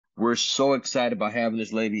We're so excited about having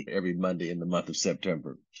this lady every Monday in the month of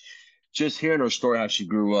September. Just hearing her story, how she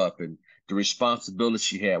grew up and the responsibility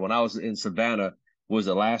she had. When I was in Savannah, was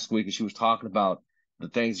the last week, and she was talking about the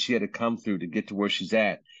things she had to come through to get to where she's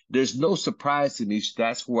at. There's no surprise to me.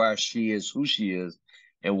 That's where she is, who she is,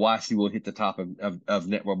 and why she will hit the top of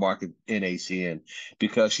network market in ACN,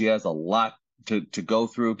 because she has a lot to go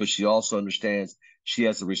through, but she also understands she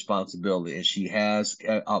has a responsibility, and she has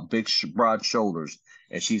a big, broad shoulders,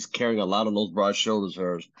 and she's carrying a lot of those broad shoulders of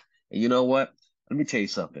hers. And you know what? Let me tell you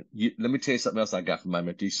something. Let me tell you something else I got from my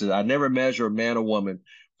mentor. He says, I never measure a man or woman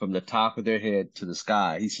from the top of their head to the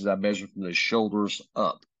sky. He says, I measure from the shoulders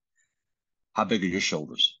up. How big are your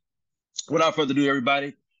shoulders? Without further ado,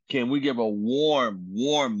 everybody, can we give a warm,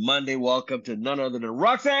 warm Monday welcome to none other than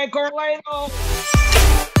Roxann Corralejo?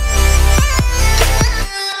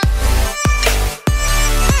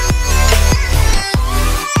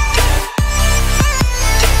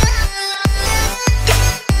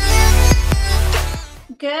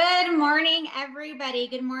 Good morning, everybody.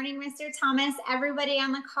 Good morning, Mr. Thomas, everybody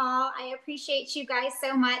on the call. I appreciate you guys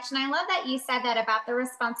so much. And I love that you said that about the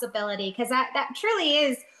responsibility, because that truly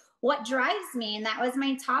is what drives me. And that was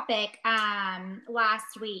my topic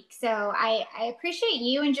last week. So I appreciate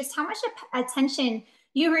you and just how much attention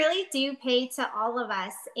you really do pay to all of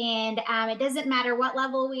us. And it doesn't matter what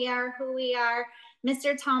level we are, who we are.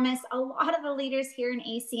 Mr. Thomas, a lot of the leaders here in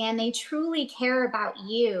ACN, they truly care about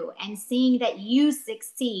you and seeing that you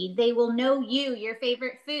succeed. They will know you, your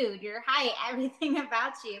favorite food, your height, everything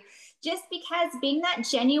about you. Just because being that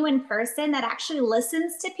genuine person that actually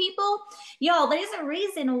listens to people, y'all, there's a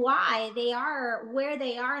reason why they are where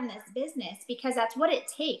they are in this business, because that's what it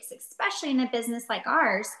takes, especially in a business like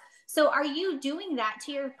ours. So are you doing that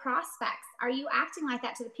to your prospects? Are you acting like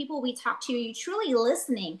that to the people we talk to? Are you truly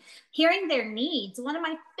listening, hearing their needs? One of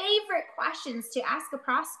my favorite questions to ask a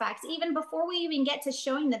prospect, even before we even get to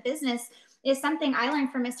showing the business, is something I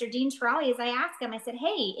learned from Mr. Dean Torelli. Is I asked him, I said,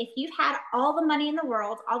 hey, if you had all the money in the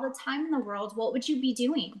world, all the time in the world, what would you be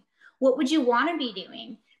doing? What would you want to be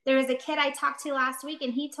doing? There was a kid I talked to last week,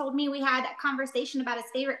 and he told me we had a conversation about his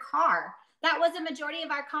favorite car. That was a majority of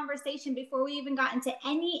our conversation before we even got into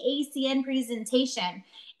any ACN presentation.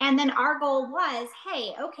 And then our goal was,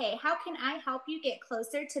 hey, okay, how can I help you get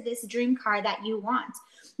closer to this dream car that you want?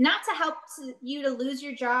 Not to help you to lose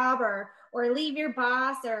your job or leave your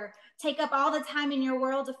boss or take up all the time in your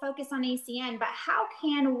world to focus on ACN, but how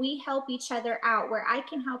can we help each other out where I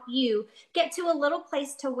can help you get to a little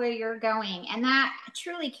place to where you're going? And that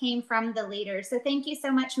truly came from the leaders. So thank you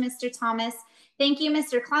so much, Mr. Thomas. Thank you,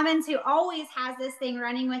 Mr. Clemens, who always has this thing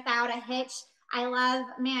running without a hitch. I love,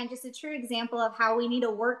 man, just a true example of how we need to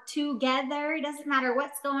work together. It doesn't matter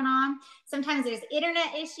what's going on. Sometimes there's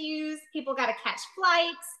internet issues. People got to catch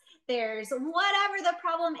flights. There's whatever the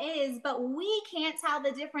problem is, but we can't tell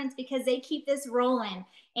the difference because they keep this rolling.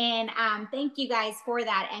 And thank you guys for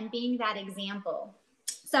that and being that example.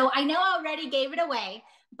 So I know I already gave it away,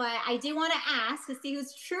 but I do want to ask to see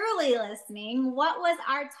who's truly listening. What was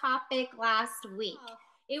our topic last week?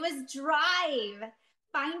 It was drive.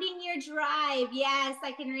 Finding your drive. Yes,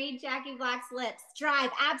 I can read Jackie Black's lips.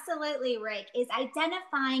 Drive, absolutely, Rick, is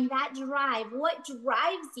identifying that drive. What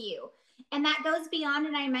drives you? And that goes beyond,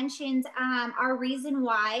 and I mentioned our reason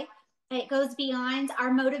why. It goes beyond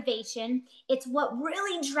our motivation. It's what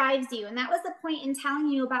really drives you. And that was the point in telling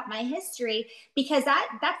you about my history, because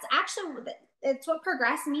that's actually, it's what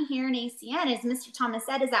progressed me here in ACN, as Mr. Thomas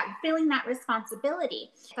said, is that feeling that responsibility.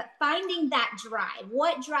 But finding that drive,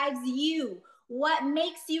 what drives you? What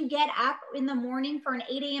makes you get up in the morning for an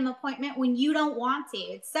 8 a.m. appointment when you don't want to?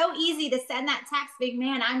 It's so easy to send that text, big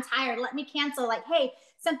man, I'm tired, let me cancel. Like, hey,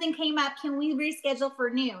 something came up, can we reschedule for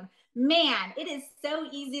noon? Man, it is so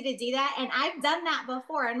easy to do that. And I've done that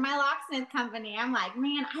before in my locksmith company. I'm like,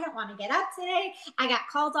 man, I don't want to get up today. I got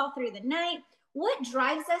calls all through the night. What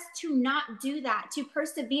drives us to not do that, to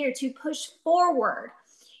persevere, to push forward?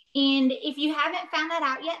 And if you haven't found that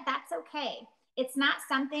out yet, that's okay. It's not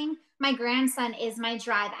something. My grandson is my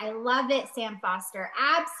drive. I love it, Sam Foster.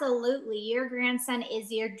 Absolutely. Your grandson is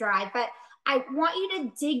your drive. But I want you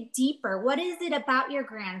to dig deeper. What is it about your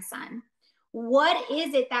grandson? What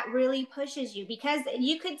is it that really pushes you? Because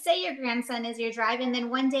you could say your grandson is your drive, and then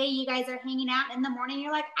one day you guys are hanging out in the morning,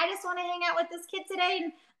 you're like, I just want to hang out with this kid today,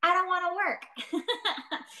 and I don't want to work.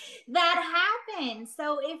 That happens.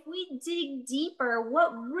 So if we dig deeper,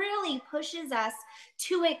 what really pushes us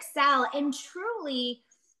to excel and truly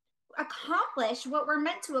accomplish what we're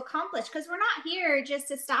meant to accomplish? Because we're not here just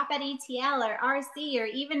to stop at ETL or RC or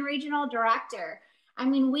even regional director. I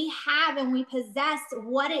mean, we have and we possess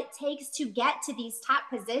what it takes to get to these top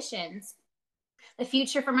positions. The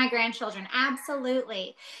future for my grandchildren.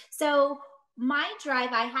 Absolutely. So my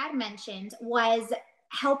drive I had mentioned was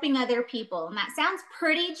helping other people. And that sounds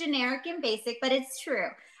pretty generic and basic, but it's true.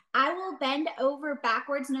 I will bend over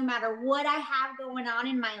backwards no matter what I have going on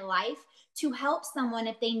in my life to help someone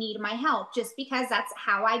if they need my help, just because that's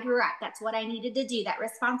how I grew up. That's what I needed to do. That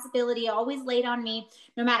responsibility always laid on me.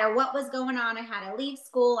 No matter what was going on, I had to leave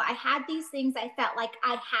school. I had these things I felt like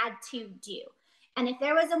I had to do. And if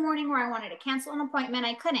there was a morning where I wanted to cancel an appointment,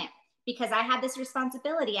 I couldn't, because I had this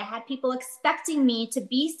responsibility. I had people expecting me to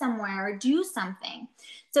be somewhere or do something.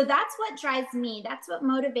 So that's what drives me. That's what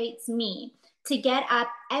motivates me to get up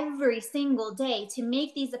every single day, to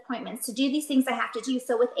make these appointments, to do these things I have to do.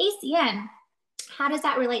 So with ACN, how does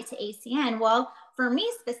that relate to ACN? Well, for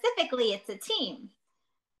me specifically, it's a team.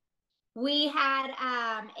 We had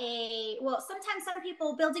sometimes some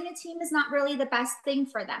people, building a team is not really the best thing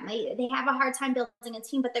for them. They have a hard time building a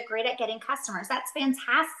team, but they're great at getting customers. That's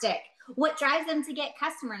fantastic. What drives them to get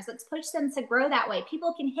customers? Let's push them to grow that way.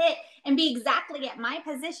 People can hit and be exactly at my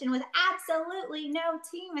position with absolutely no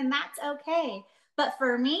team, and that's okay. But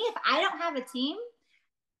for me, if I don't have a team,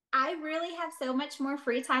 I really have so much more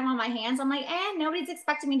free time on my hands. I'm like, nobody's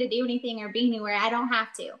expecting me to do anything or be anywhere. I don't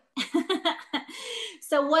have to.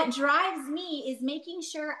 So what drives me is making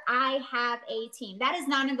sure I have a team. That is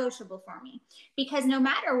non-negotiable for me, because no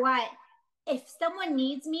matter what, if someone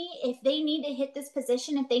needs me, if they need to hit this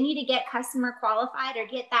position, if they need to get customer qualified or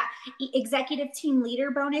get that executive team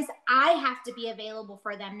leader bonus, I have to be available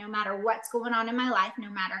for them no matter what's going on in my life, no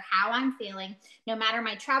matter how I'm feeling, no matter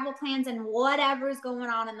my travel plans and whatever's going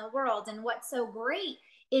on in the world. And what's so great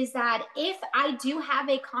is that if I do have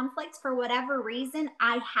a conflict for whatever reason,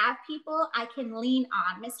 I have people I can lean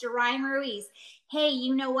on. Mr. Ryan Ruiz, hey,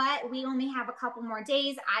 you know what? We only have a couple more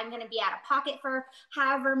days. I'm going to be out of pocket for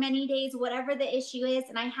however many days, whatever the issue is.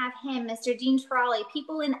 And I have him, Mr. Dean Trolley,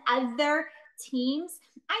 people in other teams.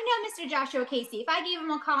 I know Mr. Joshua Casey. If I gave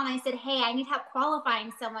him a call and I said, hey, I need help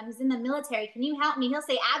qualifying someone who's in the military, can you help me? He'll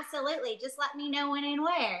say, absolutely. Just let me know when and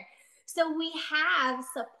where. So we have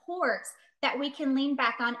support that we can lean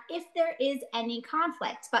back on if there is any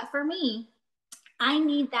conflict. But for me, I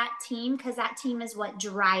need that team, because that team is what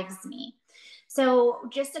drives me. So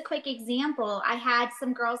just a quick example, I had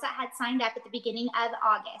some girls that had signed up at the beginning of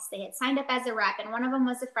August. They had signed up as a rep, and one of them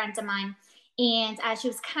was a friend of mine. And she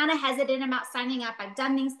was kind of hesitant about signing up. I've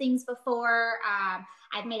done these things before.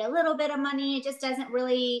 I've made a little bit of money. It just doesn't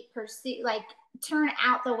really turn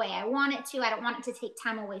out the way I want it to. I don't want it to take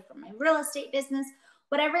time away from my real estate business,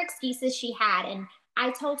 whatever excuses she had. And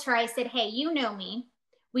I told her, I said, hey, you know me.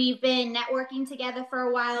 We've been networking together for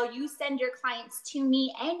a while. You send your clients to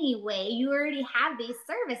me anyway. You already have these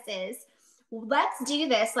services. Let's do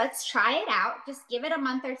this. Let's try it out. Just give it a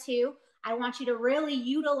month or two. I want you to really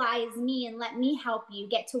utilize me and let me help you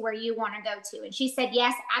get to where you want to go to. And she said,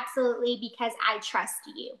 yes, absolutely, because I trust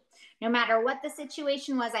you. No matter what the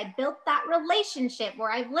situation was, I built that relationship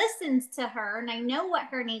where I've listened to her and I know what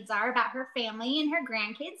her needs are about her family and her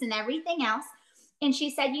grandkids and everything else. And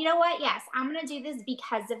she said, you know what? Yes, I'm going to do this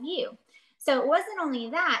because of you. So it wasn't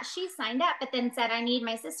only that she signed up, but then said, I need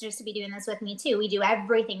my sisters to be doing this with me too. We do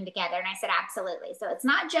everything together. And I said, absolutely. So it's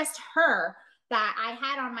not just her that I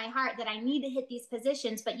had on my heart that I need to hit these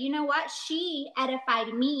positions. But you know what? She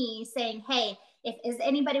edified me saying, hey, if is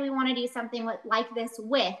anybody we want to do something like this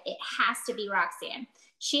with, it has to be Roxann.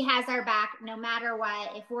 She has our back no matter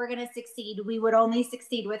what. If we're going to succeed, we would only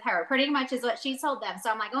succeed with her. Pretty much is what she told them. So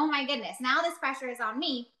I'm like, oh my goodness, now this pressure is on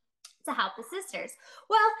me to help the sisters.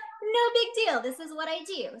 Well, no big deal. This is what I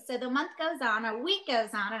do. So the month goes on, a week goes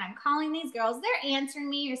on, and I'm calling these girls. They're answering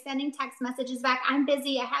me or sending text messages back. I'm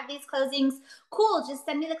busy. I have these closings. Cool. Just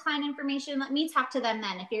send me the client information. Let me talk to them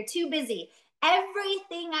then if you're too busy.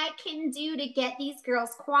 Everything I can do to get these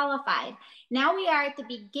girls qualified. Now we are at the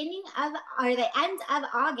beginning of, or the end of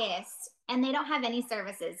August, and they don't have any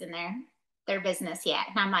services in their business yet.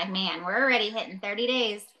 And I'm like, man, we're already hitting 30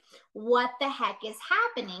 days. What the heck is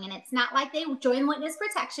happening? And it's not like they join witness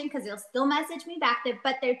protection, because they'll still message me back there,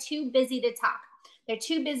 but they're too busy to talk. They're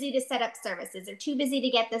too busy to set up services. They're too busy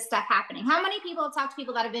to get this stuff happening. How many people have talked to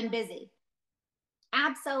people that have been busy?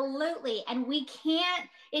 Absolutely. And we can't,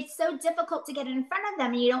 it's so difficult to get in front of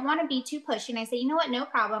them, and you don't want to be too pushy. And I say, you know what? No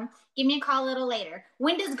problem. Give me a call a little later.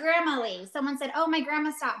 When does grandma leave? Someone said, oh, my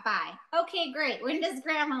grandma stopped by. Okay, great. When does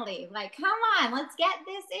grandma leave? Like, come on, let's get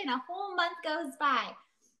this in. A whole month goes by.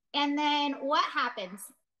 And then what happens?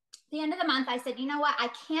 At the end of the month, I said, you know what? I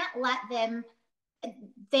can't let them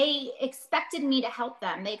they expected me to help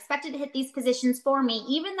them. They expected to hit these positions for me,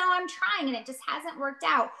 even though I'm trying and it just hasn't worked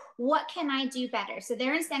out. What can I do better? So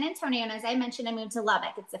they're in San Antonio. And as I mentioned, I moved to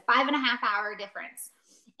Lubbock. It's a 5.5 hour difference.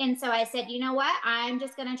 And so I said, you know what? I'm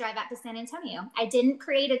just going to drive out to San Antonio. I didn't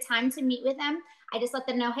create a time to meet with them. I just let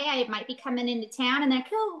them know, hey, I might be coming into town. And they're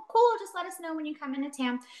cool. Just let us know when you come into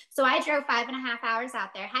town. So I drove 5.5 hours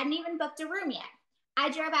out there. Hadn't even booked a room yet. I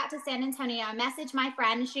drove out to San Antonio. I messaged my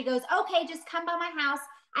friend and she goes, okay, just come by my house.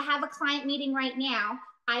 I have a client meeting right now.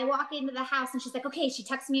 I walk into the house and she's like, okay, she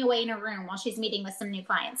tucks me away in her room while she's meeting with some new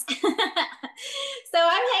clients. So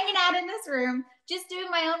I'm hanging out in this room, just doing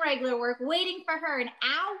my own regular work, waiting for her. An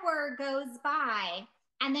hour goes by.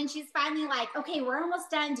 And then she's finally like, okay, we're almost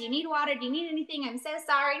done. Do you need water? Do you need anything? I'm so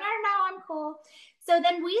sorry. No, I'm cool. So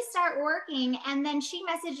then we start working. And then she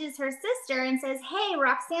messages her sister and says, hey,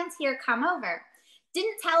 Roxann's here, come over.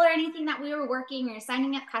 Didn't tell her anything that we were working or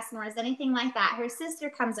signing up customers, anything like that. Her sister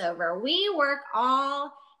comes over. We work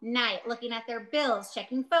all night looking at their bills,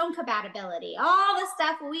 checking phone compatibility, all the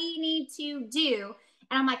stuff we need to do.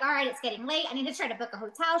 And I'm like, all right, it's getting late. I need to try to book a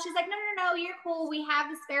hotel. She's like, no, you're cool. We have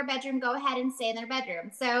the spare bedroom. Go ahead and stay in their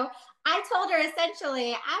bedroom. So I told her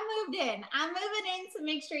essentially, I moved in. I'm moving in to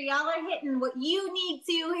make sure y'all are hitting what you need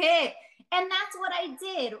to hit. And that's what I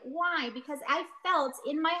did. Why? Because I felt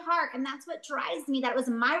in my heart, and that's what drives me, that it was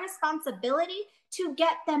my responsibility to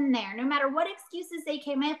get them there. No matter what excuses they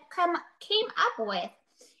came up with,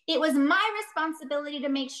 it was my responsibility to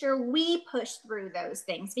make sure we push through those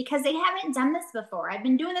things because they haven't done this before. I've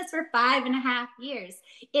been doing this for 5.5 years.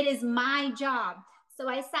 It is my job. So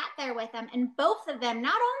I sat there with them, and both of them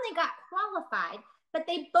not only got qualified, but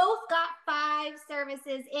they both got 5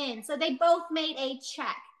 services in. So they both made a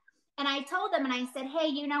check. And I told them and I said, hey,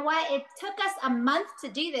 you know what? It took us a month to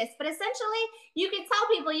do this, but essentially you can tell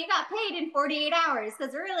people you got paid in 48 hours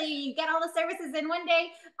because really you get all the services in one day,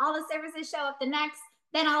 all the services show up the next.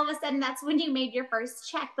 Then all of a sudden that's when you made your first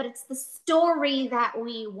check, but it's the story that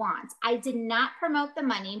we want. I did not promote the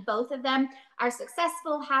money. Both of them are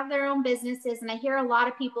successful, have their own businesses. And I hear a lot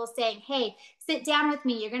of people saying, hey, sit down with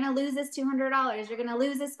me. You're going to lose this $200. You're going to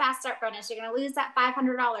lose this fast start bonus. You're going to lose that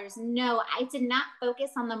 $500. No, I did not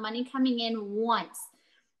focus on the money coming in once.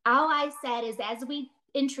 All I said is as we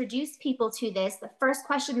introduce people to this, the first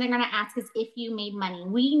question they're going to ask is if you made money.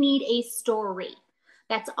 We need a story.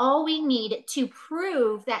 That's all we need to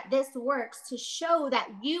prove that this works, to show that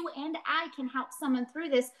you and I can help someone through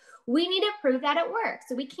this. We need to prove that it works.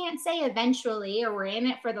 So we can't say eventually or we're in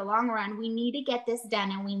it for the long run. We need to get this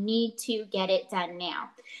done and we need to get it done now.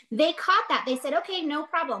 They caught that. They said, okay, no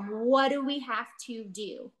problem. What do we have to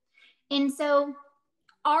do? And so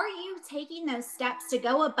are you taking those steps to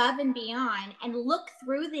go above and beyond and look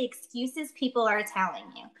through the excuses people are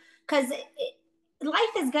telling you? Because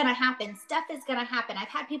life is going to happen. Stuff is going to happen. I've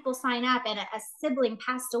had people sign up and a sibling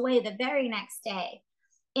passed away the very next day.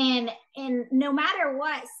 And no matter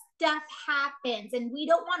what, stuff happens and we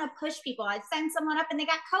don't want to push people. I send someone up and they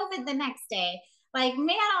got COVID the next day. Like,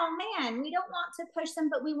 man, oh man, we don't want to push them,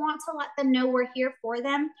 but we want to let them know we're here for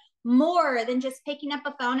them more than just picking up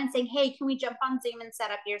a phone and saying, hey, can we jump on Zoom and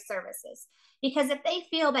set up your services? Because if they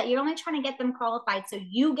feel that you're only trying to get them qualified so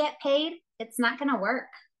you get paid, it's not going to work.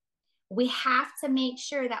 We have to make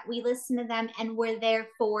sure that we listen to them and we're there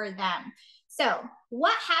for them. So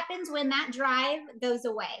what happens when that drive goes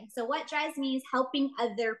away? So what drives me is helping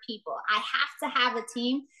other people. I have to have a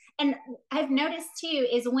team. And I've noticed too,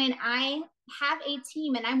 is when I have a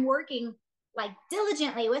team and I'm working like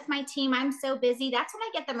diligently with my team, I'm so busy. That's when I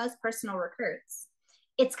get the most personal recruits.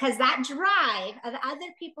 It's because that drive of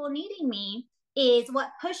other people needing me is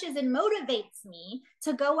what pushes and motivates me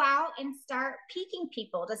to go out and start peaking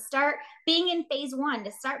people, to start being in phase 1,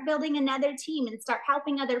 to start building another team and start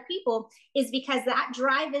helping other people, is because that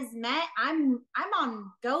drive is met. I'm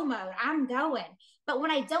on go mode. I'm going. But when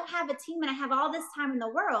I don't have a team and I have all this time in the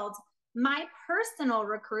world, my personal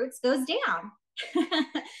recruits goes down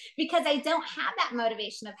because I don't have that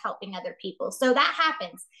motivation of helping other people. So that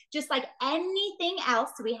happens. Just like anything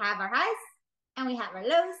else, we have our highs and we have our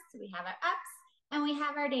lows, we have our ups, and we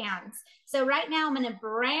have our downs. So right now I'm in a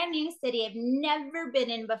brand new city I've never been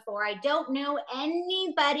in before. I don't know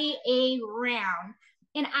anybody around.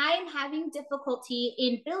 And I'm having difficulty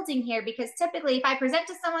in building here because typically if I present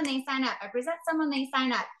to someone, they sign up. I present someone, they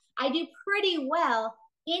sign up. I do pretty well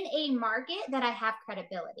in a market that I have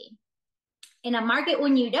credibility. In a market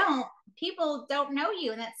when you don't, people don't know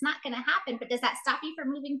you and that's not going to happen. But does that stop you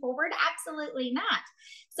from moving forward? Absolutely not.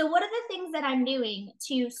 So what are the things that I'm doing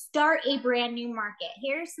to start a brand new market?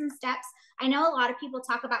 Here are some steps. I know a lot of people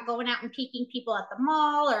talk about going out and peeking people at the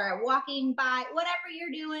mall or walking by, whatever you're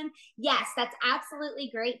doing. Yes, that's absolutely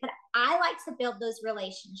great. But I like to build those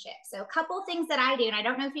relationships. So a couple of things that I do, and I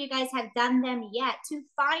don't know if you guys have done them yet, to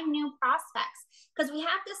find new prospects, because we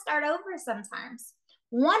have to start over sometimes.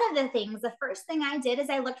 One of the things, the first thing I did is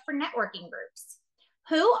I looked for networking groups.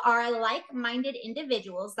 Who are like-minded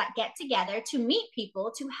individuals that get together to meet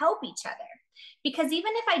people to help each other? Because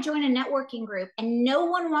even if I join a networking group and no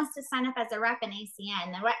one wants to sign up as a rep in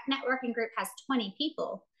ACN, the networking group has 20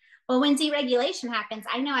 people. Well, when deregulation happens,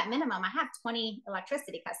 I know at minimum I have 20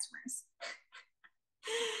 electricity customers.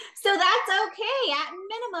 So that's okay at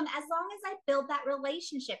minimum, as long as I build that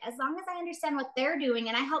relationship, as long as I understand what they're doing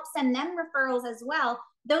and I help send them referrals as well.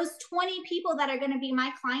 Those 20 people that are going to be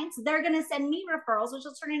my clients, they're going to send me referrals, which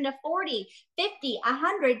will turn into 40, 50,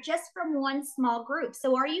 100 just from one small group.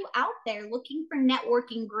 So are you out there looking for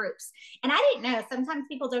networking groups? And I didn't know, sometimes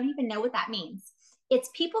people don't even know what that means. It's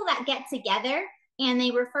people that get together and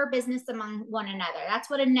they refer business among one another. That's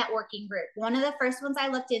what a networking group. One of the first ones I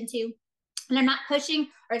looked into, and I'm not pushing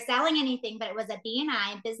or selling anything, but it was a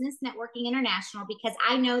BNI, Business Networking International, because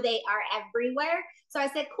I know they are everywhere. So I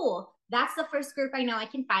said, cool, that's the first group I know I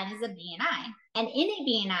can find is a BNI. And in a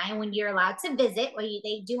BNI, when you're allowed to visit,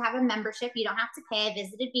 they do have a membership, you don't have to pay. I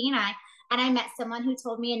visited BNI and I met someone who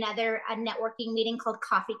told me a networking meeting called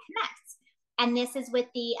Coffee Connects. And this is with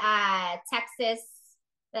the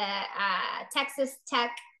Texas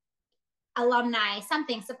Tech alumni,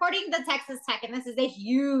 something supporting the Texas Tech, and this is a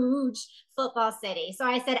huge football city. So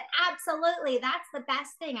I said, absolutely, that's the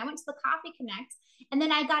best thing. I went to the Coffee Connect, and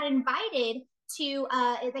then I got invited to,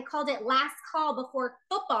 they called it last call before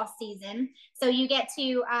football season. So you get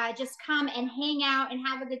to just come and hang out and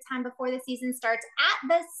have a good time before the season starts at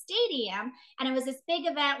the stadium. And it was this big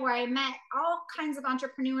event where I met all kinds of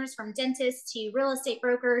entrepreneurs, from dentists to real estate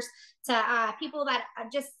brokers to people that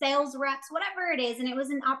just sales reps, whatever it is. And it was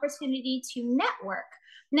an opportunity to network.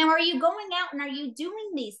 Now, are you going out and are you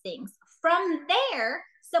doing these things? From there,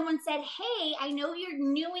 someone said, hey, I know you're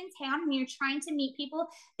new in town and you're trying to meet people.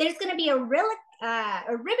 There's going to be a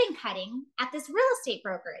ribbon cutting at this real estate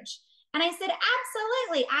brokerage. And I said,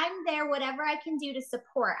 absolutely, I'm there, whatever I can do to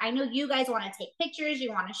support. I know you guys want to take pictures.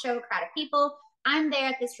 You want to show a crowd of people. I'm there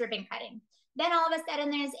at this ribbon cutting. Then all of a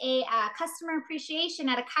sudden there's a customer appreciation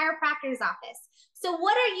at a chiropractor's office. So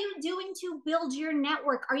what are you doing to build your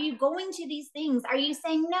network? Are you going to these things? Are you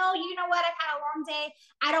saying, no, you know what? I've had a long day.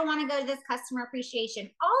 I don't want to go to this customer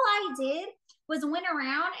appreciation. All I did was went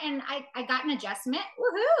around and I got an adjustment.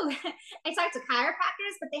 Woohoo! I talked to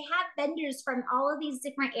chiropractors, but they have vendors from all of these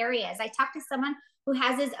different areas. I talked to someone who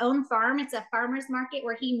has his own farm. It's a farmer's market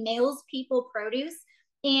where he mails people produce.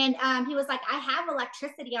 And he was like, I have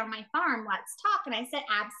electricity on my farm. Let's talk. And I said,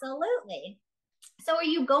 absolutely. So are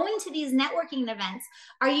you going to these networking events?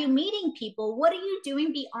 Are you meeting people? What are you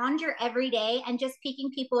doing beyond your everyday and just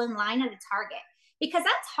peeking people in line at a Target? Because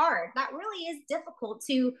that's hard. That really is difficult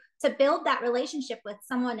to build that relationship with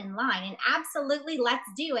someone in line. And absolutely, let's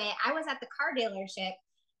do it. I was at the car dealership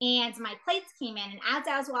and my plates came in. And as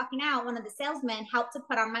I was walking out, one of the salesmen helped to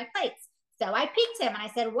put on my plates. So I piqued him and I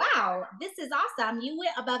said, wow, this is awesome. You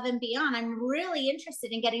went above and beyond. I'm really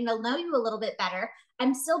interested in getting to know you a little bit better.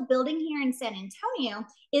 I'm still building here in San Antonio.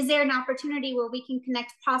 Is there an opportunity where we can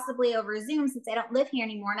connect possibly over Zoom, since I don't live here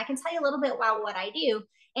anymore? And I can tell you a little bit about what I do.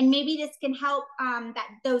 And maybe this can help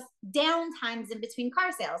those down times in between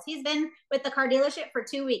car sales. He's been with the car dealership for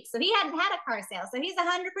 2 weeks, so he hadn't had a car sale. So he's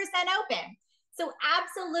 100% open. So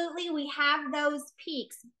absolutely, we have those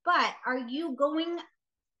peaks. But are you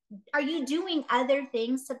doing other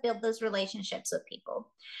things to build those relationships with people?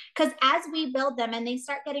 Because as we build them and they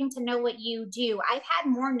start getting to know what you do, I've had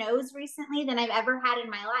more no's recently than I've ever had in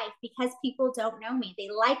my life, because people don't know me. They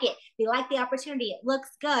like it. They like the opportunity. It looks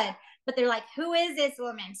good, but they're like, who is this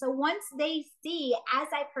woman? So once they see, as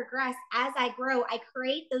I progress, as I grow, I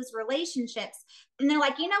create those relationships, and they're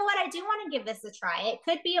like, you know what? I do want to give this a try. It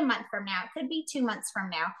could be a month from now. It could be 2 months from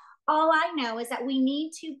now. All I know is that we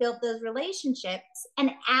need to build those relationships.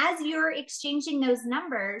 And as you're exchanging those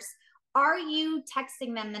numbers, are you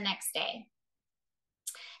texting them the next day?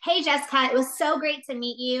 Hey, Jessica, it was so great to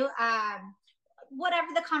meet you. Whatever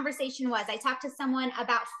the conversation was, I talked to someone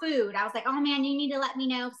about food. I was like, oh man, you need to let me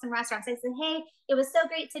know some restaurants. I said, hey, it was so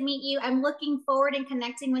great to meet you. I'm looking forward in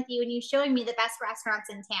connecting with you and you showing me the best restaurants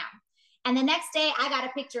in town. And the next day I got a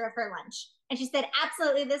picture of her lunch. And she said,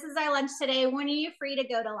 absolutely, this is our lunch today. When are you free to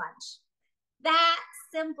go to lunch? That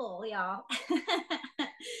simple, y'all.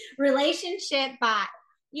 Relationship bot.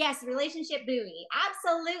 Yes, relationship buoy.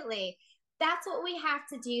 Absolutely. That's what we have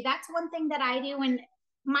to do. That's one thing that I do when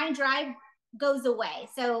my drive goes away.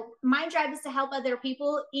 So my drive is to help other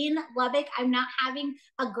people in Lubbock. I'm not having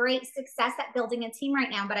a great success at building a team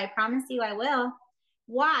right now, but I promise you I will.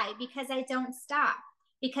 Why? Because I don't stop.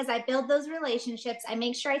 Because I build those relationships. I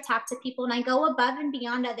make sure I talk to people and I go above and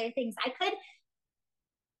beyond other things.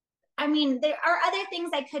 There are other things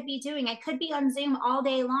I could be doing. I could be on Zoom all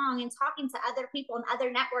day long and talking to other people and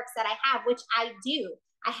other networks that I have, which I do.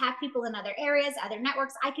 I have people in other areas, other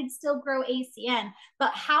networks. I could still grow ACN,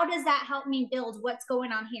 but how does that help me build what's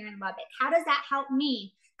going on here in Lubbock? How does that help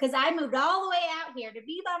me? Because I moved all the way out here to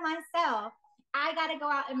be by myself. I got to go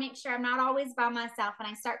out and make sure I'm not always by myself, and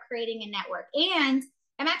I start creating a network. And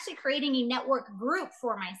I'm actually creating a network group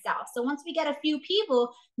for myself. So once we get a few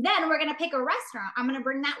people, then we're going to pick a restaurant. I'm going to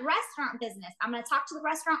bring that restaurant business. I'm going to talk to the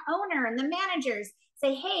restaurant owner and the managers,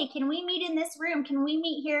 say, hey, can we meet in this room? Can we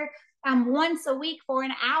meet here once a week for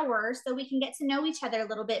an hour so we can get to know each other a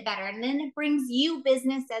little bit better? And then it brings you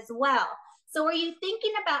business as well. So are you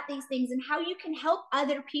thinking about these things and how you can help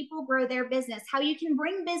other people grow their business, how you can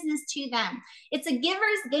bring business to them? It's a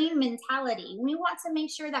giver's gain mentality. We want to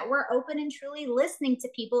make sure that we're open and truly listening to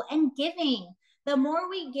people and giving. The more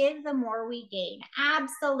we give, the more we gain.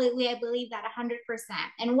 Absolutely. I believe that 100%.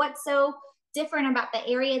 And what's so different about the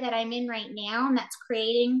area that I'm in right now and that's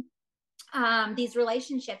creating these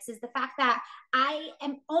relationships is the fact that I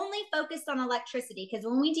am only focused on electricity, because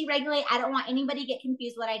when we deregulate, I don't want anybody to get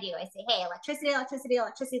confused what I do. I say, hey, electricity, electricity,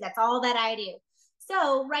 electricity. That's all that I do.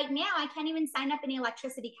 So right now, I can't even sign up any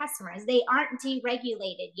electricity customers. They aren't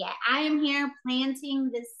deregulated yet. I am here planting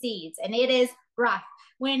the seeds, and it is rough.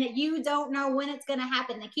 When you don't know when it's going to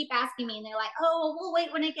happen, they keep asking me, and they're like, oh, we'll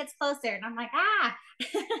wait when it gets closer. And I'm like,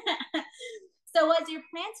 So as you're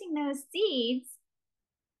planting those seeds,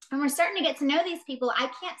 and we're starting to get to know these people,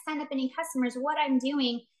 I can't sign up any customers. What I'm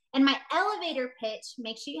doing, and my elevator pitch,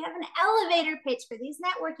 make sure you have an elevator pitch for these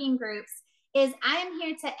networking groups, is I am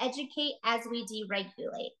here to educate as we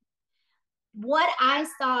deregulate. What I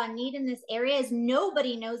saw and need in this area is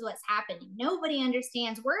nobody knows what's happening. Nobody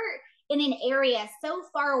understands. We're in an area so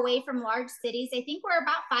far away from large cities. I think we're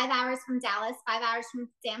about 5 hours from Dallas, 5 hours from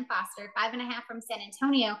Sam Foster, 5.5 from San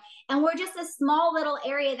Antonio. And we're just a small little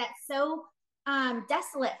area that's so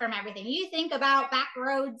desolate from everything. You think about back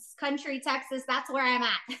roads, country, Texas, that's where I'm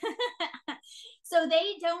at. So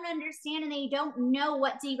they don't understand and they don't know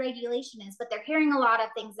what deregulation is, but they're hearing a lot of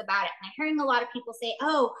things about it. And I'm hearing a lot of people say,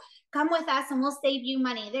 oh, come with us and we'll save you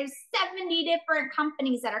money. There's 70 different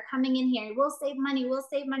companies that are coming in here. We'll save money. We'll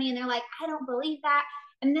save money. And they're like, I don't believe that.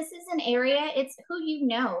 And this is an area, it's who you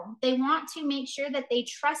know. They want to make sure that they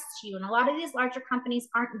trust you. And a lot of these larger companies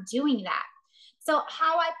aren't doing that. So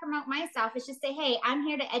how I promote myself is just say, hey, I'm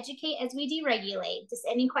here to educate as we deregulate. Just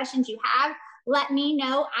any questions you have, let me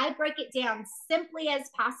know. I break it down simply as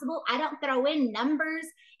possible. I don't throw in numbers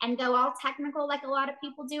and go all technical like a lot of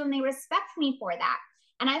people do, and they respect me for that.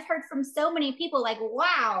 And I've heard from so many people like,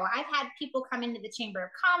 wow, I've had people come into the Chamber of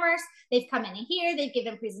Commerce. They've come in here. They've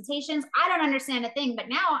given presentations. I don't understand a thing, but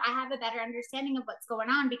now I have a better understanding of what's going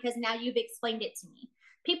on because now you've explained it to me.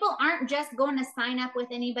 People aren't just going to sign up with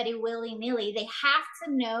anybody willy-nilly. They have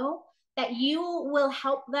to know that you will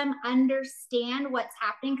help them understand what's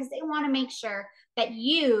happening because they want to make sure that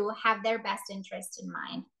you have their best interest in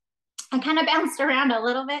mind. I kind of bounced around a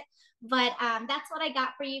little bit, but that's what I got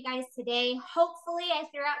for you guys today. Hopefully I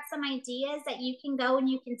threw out some ideas that you can go and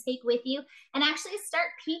you can take with you and actually start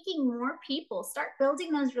piquing more people, start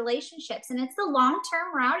building those relationships. And it's the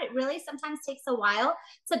long-term route. It really sometimes takes a while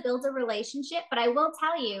to build a relationship, but I will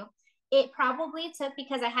tell you, it probably took,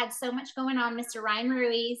 because I had so much going on. Mr. Ryan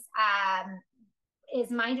Ruiz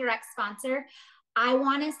is my direct sponsor. I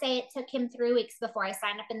want to say it took him 3 weeks before I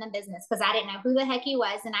signed up in the business because I didn't know who the heck he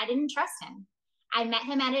was and I didn't trust him. I met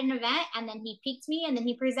him at an event and then he piqued me and then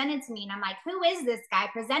he presented to me. And I'm like, who is this guy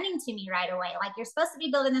presenting to me right away? Like, you're supposed to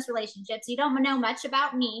be building this relationship. So you don't know much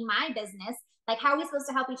about me, my business. Like, how are we supposed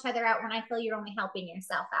to help each other out when I feel you're only helping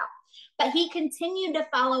yourself out? But he continued to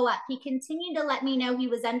follow up. He continued to let me know he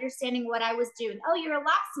was understanding what I was doing. Oh, you're a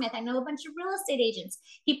locksmith. I know a bunch of real estate agents.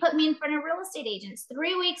 He put me in front of real estate agents.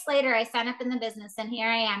 3 weeks later, I signed up in the business, and here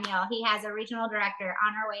I am, y'all. He has a regional director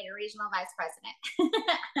on our way to regional vice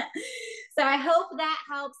president. So I hope that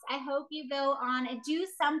helps. I hope you go on and do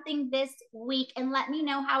something this week and let me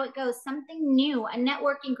know how it goes. Something new, a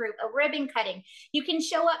networking group, a ribbon cutting. You can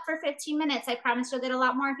show up for 15 minutes. I promise you'll get a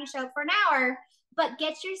lot more if you show up for an hour. But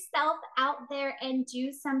get yourself out there and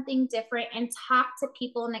do something different and talk to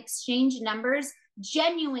people and exchange numbers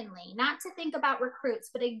genuinely, not to think about recruits,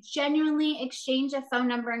 but to genuinely exchange a phone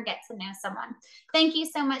number and get to know someone. Thank you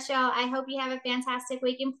so much, y'all. I hope you have a fantastic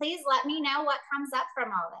week, and please let me know what comes up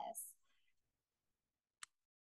from all this.